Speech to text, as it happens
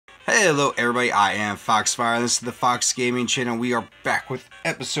Hello everybody, I am Foxfire, and this is the Fox Gaming Channel. We are back with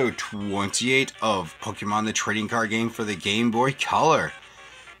episode 28 of Pokemon the Trading Card Game for the Game Boy Color.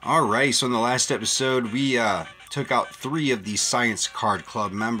 Alright, so in the last episode we took out 3 of the Science Card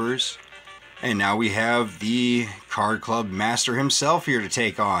Club members. And now we have the Card Club Master himself here to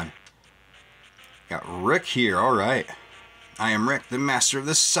take on. Got Rick here, alright. I am Rick, the Master of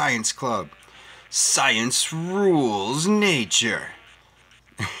the Science Club. Science rules nature.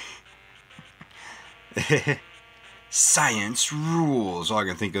 Science rules. All I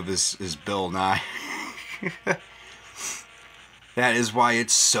can think of is Bill Nye. That is why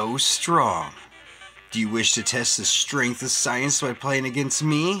it's so strong. Do you wish to test the strength of science by playing against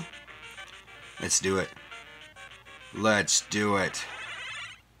me? Let's do it. Let's do it.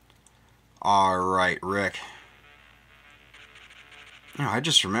 Alright, Rick. You know, I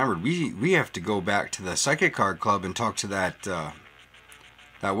just remembered we have to go back to the Psychic Card Club and talk to that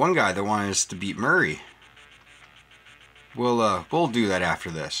one guy that wanted us to beat Murray. We'll do that after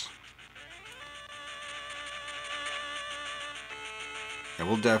this. Yeah,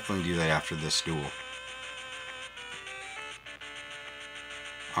 we'll definitely do that after this duel.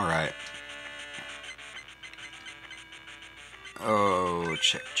 Alright. Oh,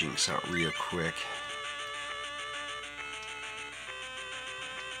 check Jinx out real quick.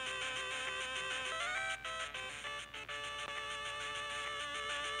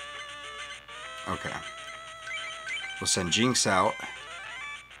 Okay. We'll send Jinx out.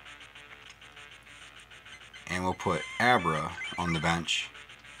 And we'll put Abra on the bench.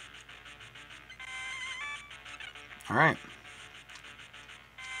 Alright.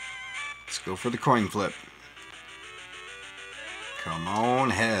 Let's go for the coin flip. Come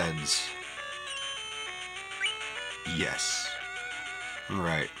on, heads. Yes.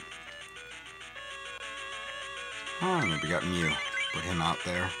 Alright. Oh, and we got Mew. Put him out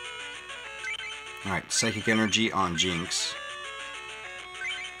there. Alright, Psychic Energy on Jinx.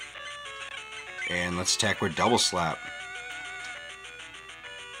 And let's attack with Double Slap.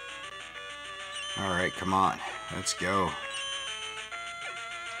 Alright, come on. Let's go.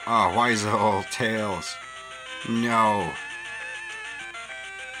 Oh, why is it all tails? No.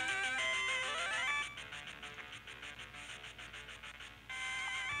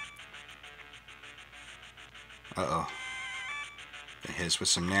 Uh-oh. It hits with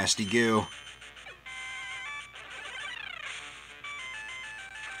some nasty goo.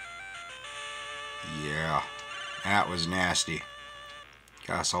 Yeah, that was nasty.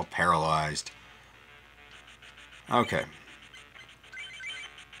 Got us all paralyzed. Okay.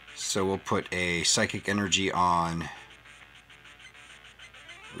 So we'll put a Psychic Energy on...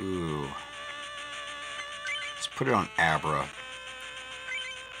 Ooh. Let's put it on Abra.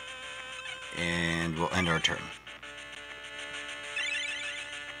 And we'll end our turn.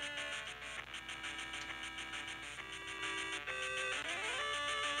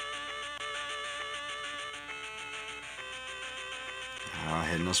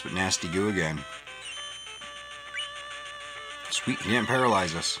 Hitting us with nasty goo again. Sweet, he didn't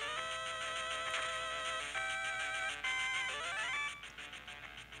paralyze us.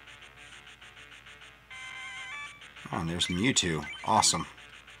 Oh, and there's Mewtwo. Awesome.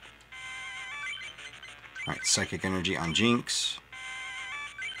 Alright, Psychic Energy on Jinx.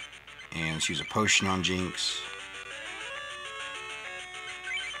 And let's use a potion on Jinx.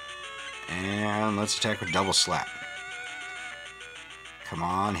 And let's attack with Double Slap. Come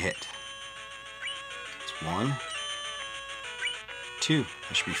on, hit. It's 1, 2.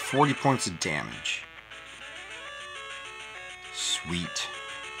 That should be 40 points of damage. Sweet.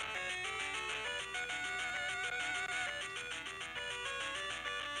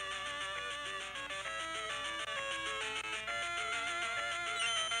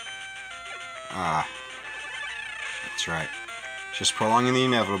 Ah. That's right. Just prolonging the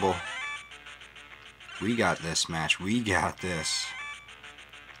inevitable. We got this match. We got this.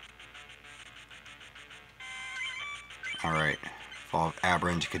 Alright, fall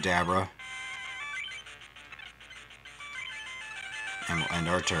Abra into Kadabra. And we'll end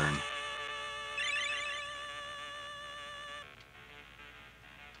our turn.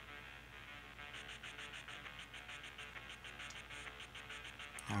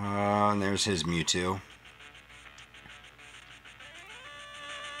 And there's his Mewtwo.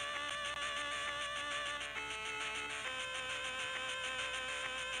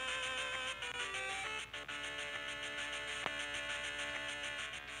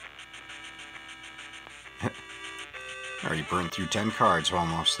 Already burned through 10 cards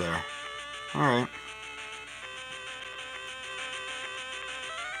almost there. Alright.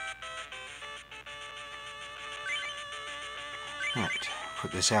 Alright, put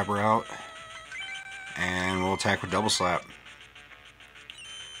put this Abra out. And we'll attack with double slap.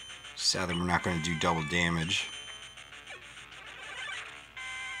 Sadly, we're not going to do double damage.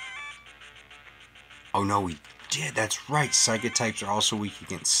 Oh no, we did. That's right. Psychic types are also weak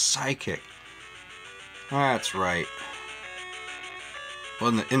against Psychic. That's right.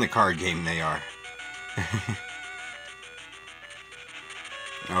 Well, in the card game, they are.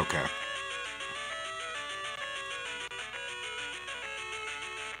 Okay.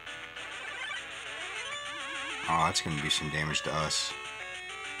 Oh, that's going to do some damage to us.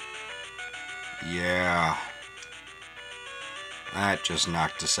 Yeah. That just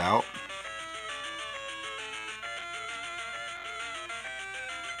knocked us out.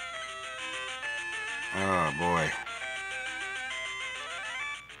 Oh, boy.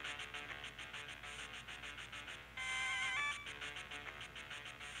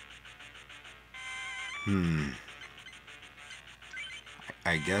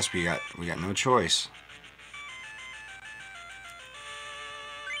 I guess we got no choice.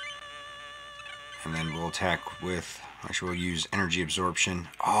 And then we'll attack with, actually we'll use energy absorption.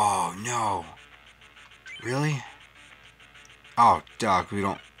 Oh no. Really? Oh duck, we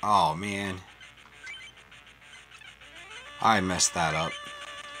don't, oh man. I messed that up.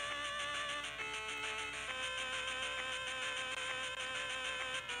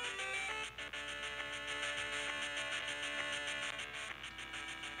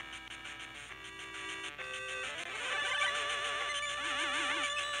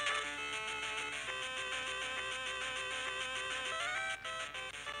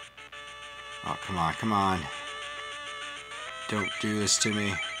 Oh, come on, come on. Don't do this to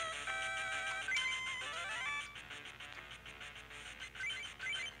me.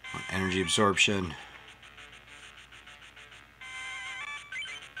 Energy absorption.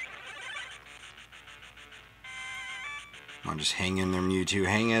 Come on, just hang in there, Mewtwo.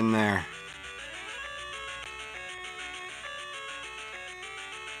 Hang in there.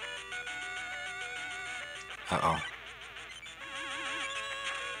 Uh-oh.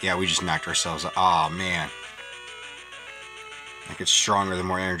 Yeah, we just knocked ourselves out. Oh, man. Like, it's stronger the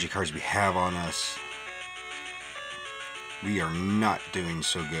more energy cards we have on us. We are not doing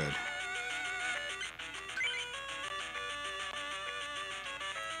so good.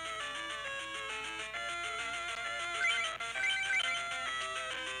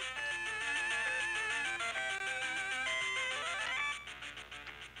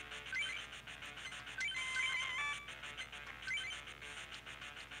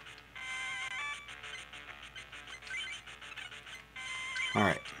 All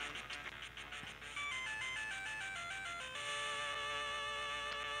right.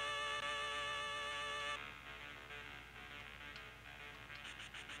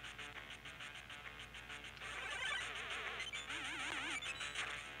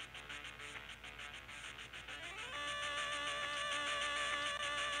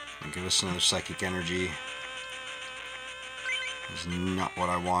 Give us another psychic energy. That's not what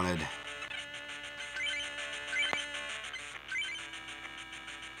I wanted.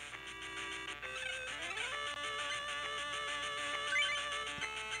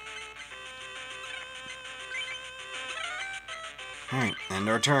 Alright, end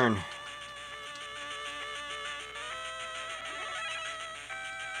our turn.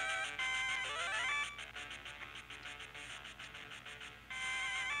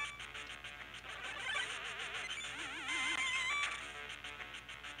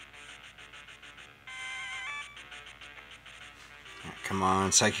 Come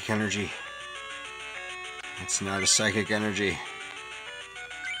on, psychic energy. That's not a psychic energy.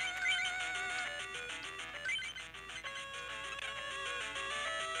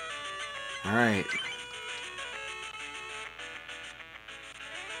 Alright.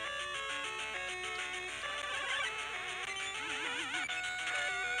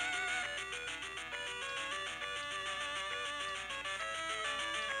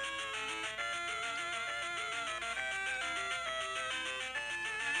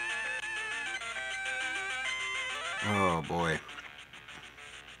 Oh boy.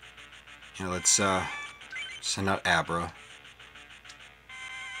 Yeah, let's send out Abra.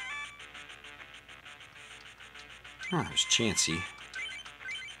 Oh, there's Chansey.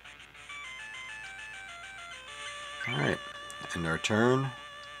 Alright, end our turn.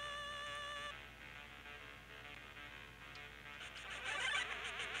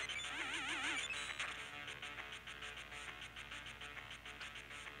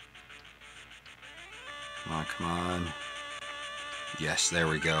 Come on, come on. Yes, there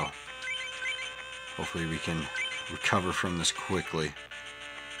we go. Hopefully we can recover from this quickly.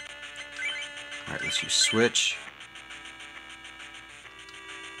 Alright, let's use Switch.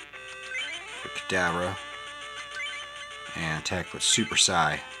 for Kadabra. And attack with Super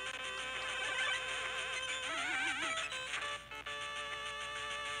Psy.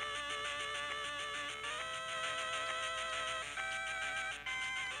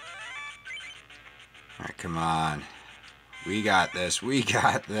 Alright, come on. We got this. We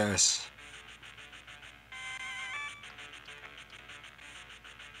got this.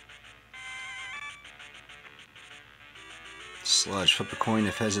 Sludge. Flip a coin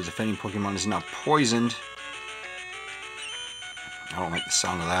if has a defending Pokemon is not poisoned. I don't like the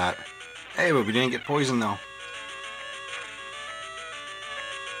sound of that. Hey, but we didn't get poisoned though.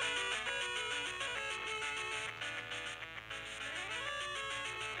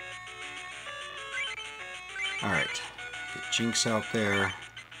 Alright. Get Jinx out there.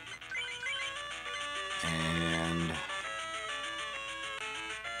 And...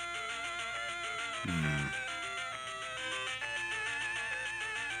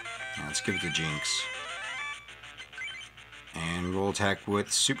 Now let's give it to Jinx. And we'll attack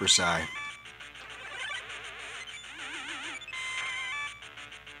with Super Psy.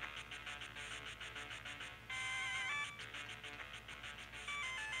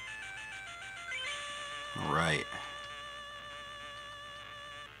 Alright.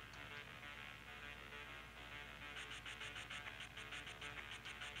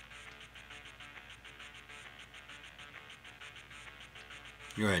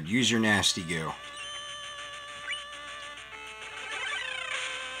 Go ahead, use your nasty goo.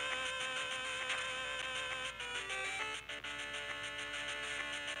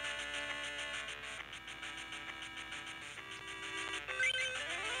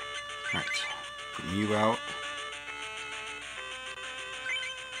 Alright, put you out.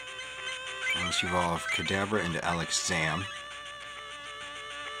 And let's evolve Kadabra into Alakazam.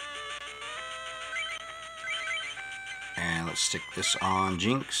 And let's stick this on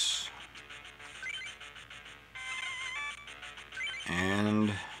Jinx.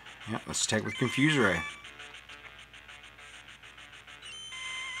 And yeah, let's attack with Confuse Ray.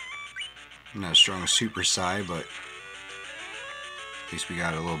 Not as strong as Super Psy, but at least we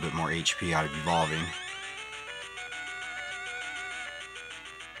got a little bit more HP out of evolving.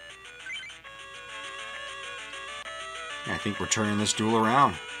 I think we're turning this duel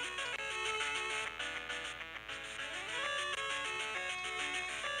around.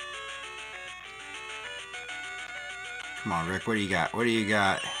 Come on, Rick, what do you got? What do you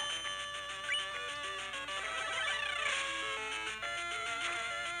got?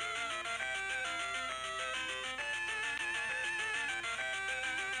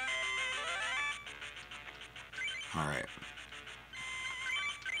 Alright.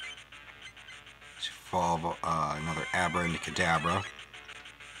 Let's evolve another Abra into Kadabra.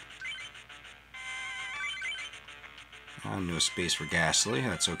 No space for Ghastly,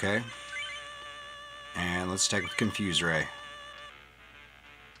 that's okay. And let's attack with Confuse Ray.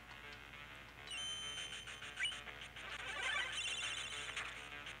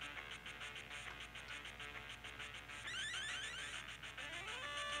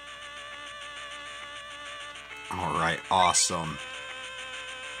 Alright, awesome.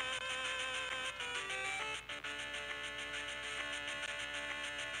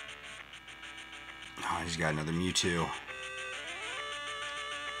 Oh, he's got another Mewtwo.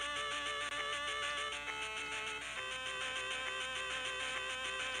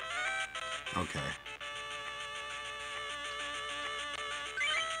 Okay.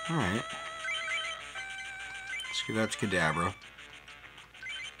 Alright. Let's give that to Kadabra.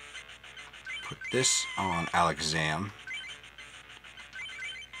 Put this on Alakazam.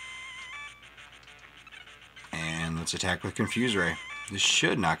 And let's attack with Confuse Ray. This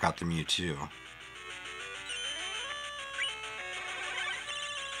should knock out the Mewtwo.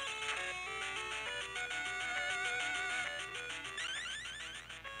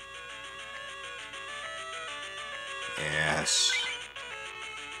 Yes.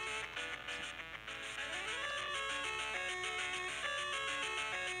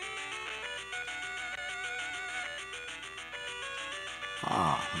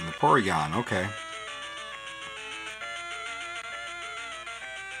 Ah, and the Porygon, okay.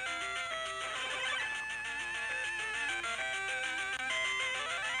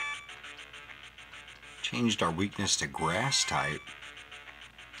 Changed our weakness to Grass type.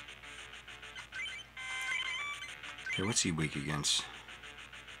 Okay, what's he weak against?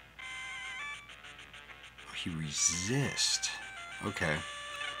 Oh, he resists. Okay.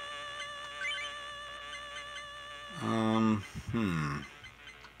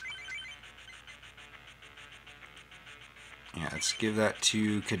 Yeah, let's give that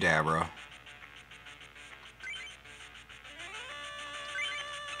to Kadabra.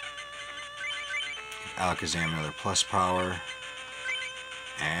 Alakazam another plus power.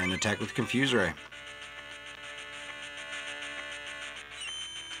 And attack with Confuse Ray.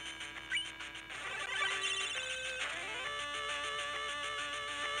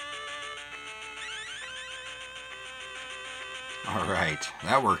 Alright,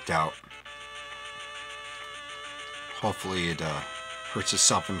 that worked out. Hopefully it hurts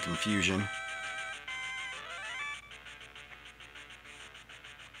itself in confusion.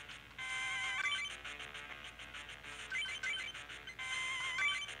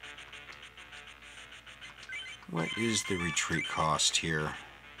 What is the retreat cost here?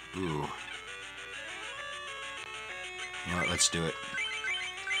 Ooh. You know what, let's do it.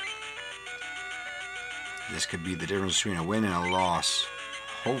 This could be the difference between a win and a loss.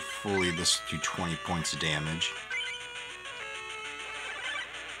 Hopefully this will do 20 points of damage.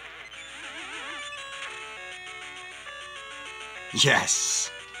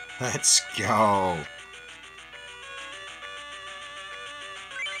 Yes! Let's go!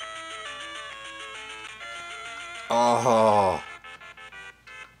 Oh!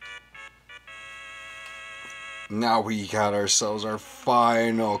 Now we got ourselves our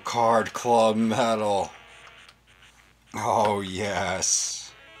final card club medal. Oh,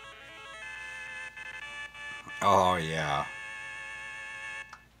 yes. Oh, yeah.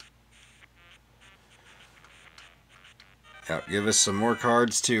 Yep, give us some more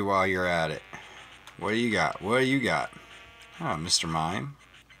cards too while you're at it. What do you got? What do you got? Oh, Mr. Mime.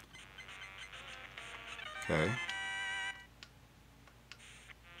 Okay.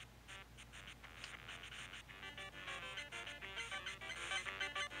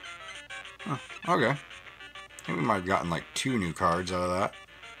 Huh, okay. I think we might have gotten like 2 new cards out of that.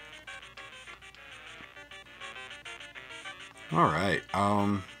 Alright,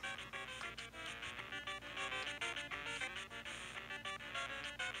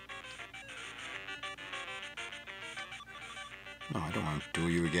 No, I don't want to duel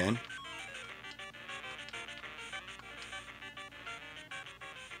you again.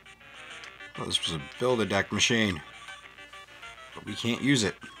 Well, this was a build-a-deck machine. But we can't use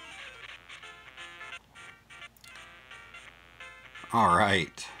it.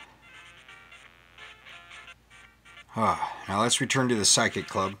 Alright. Now let's return to the Psychic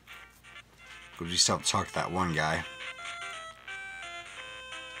Club. Because we still have to talk to that one guy.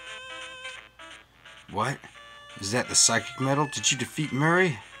 What? Is that the Psychic Medal? Did you defeat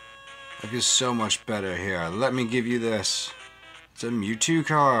Murray? I feel so much better here. Let me give you this. It's a Mewtwo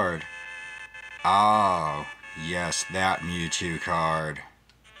card. Oh, yes, that Mewtwo card.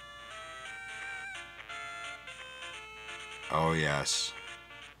 Oh, yes.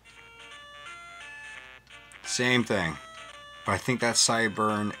 Same thing. But I think that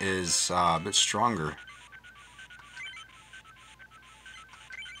Cyburn is a bit stronger.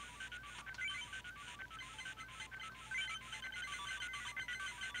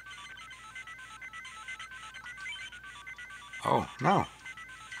 Oh, no.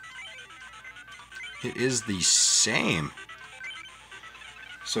 It is the same.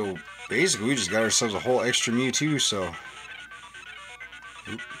 So, basically, we just got ourselves a whole extra Mewtwo, so...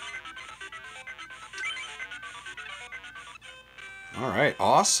 Oop. Alright,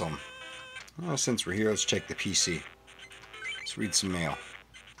 awesome. Well, since we're here, let's check the PC. Let's read some mail.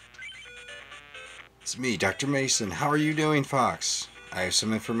 It's me, Dr. Mason. How are you doing, Fox? I have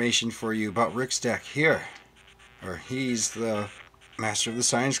some information for you about Rick's deck. Here. He's the master of the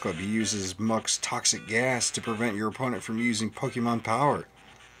Science Club. He uses Muck's toxic gas to prevent your opponent from using Pokemon power.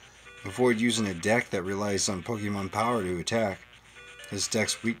 Avoid using a deck that relies on Pokemon power to attack. His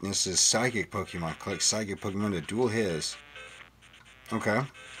deck's weakness is Psychic Pokemon. Collect Psychic Pokemon to duel his. Okay.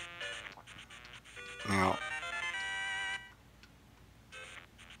 Now...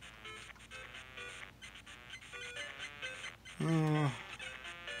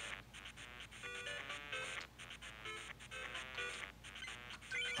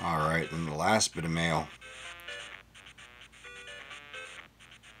 Alright, and the last bit of mail.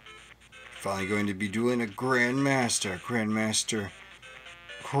 Finally going to be dueling a Grandmaster. Grandmaster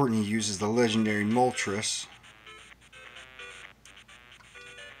Courtney uses the legendary Moltres.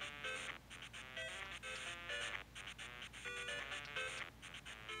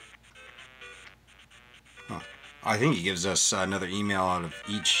 Huh. I think he gives us another email out of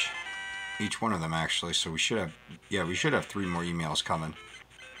each one of them, actually. So we should have, yeah, we should have 3 more emails coming.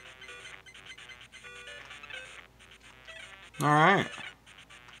 Alright.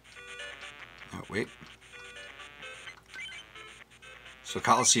 Oh, wait. So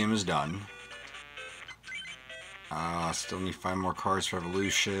Coliseum is done. Still need 5 more cards for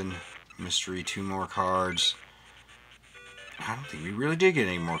Evolution. Mystery, 2 more cards. I don't think we really did get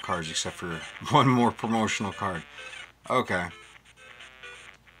any more cards except for one more promotional card. Okay.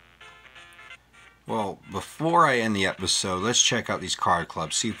 Well, before I end the episode, let's check out these card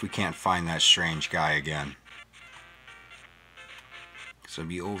clubs, see if we can't find that strange guy again. So I'll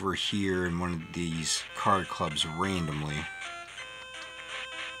be over here in one of these card clubs randomly.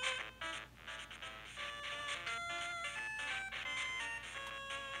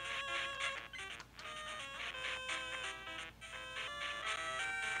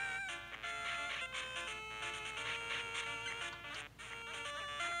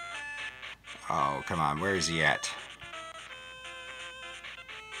 Oh, come on, where is he at?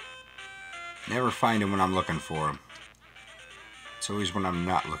 Never find him when I'm looking for him. It's always when I'm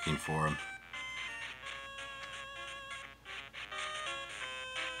not looking for him.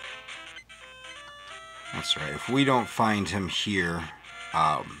 That's right, if we don't find him here,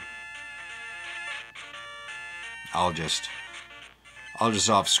 I'll just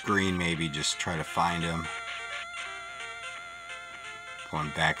off screen maybe just try to find him.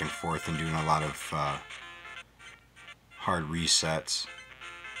 Going back and forth and doing a lot of hard resets.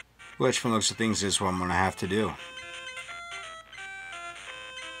 Which, from the looks of things, is what I'm going to have to do.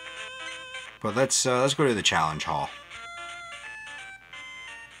 But let's go to the challenge hall.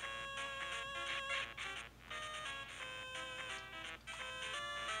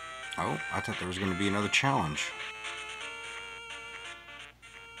 Oh, I thought there was going to be another challenge.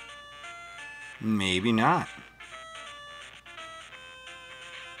 Maybe not.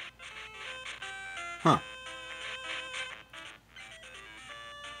 Huh.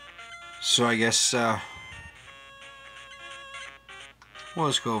 So I guess we'll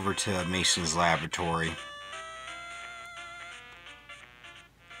just go over to Mason's laboratory.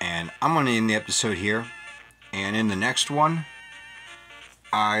 And I'm going to end the episode here. And in the next one,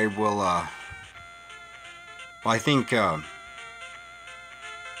 I will, well, I think in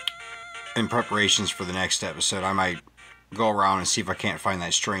preparations for the next episode, I might go around and see if I can't find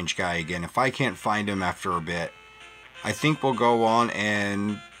that strange guy again. If I can't find him after a bit, I think we'll go on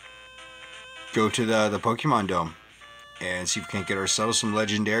and go to the Pokemon Dome and see if we can't get ourselves some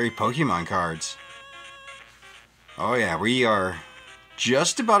legendary Pokemon cards. Oh yeah, we are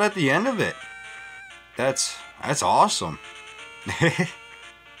just about at the end of it. That's awesome.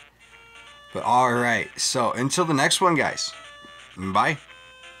 But alright, so until the next one, guys. Bye.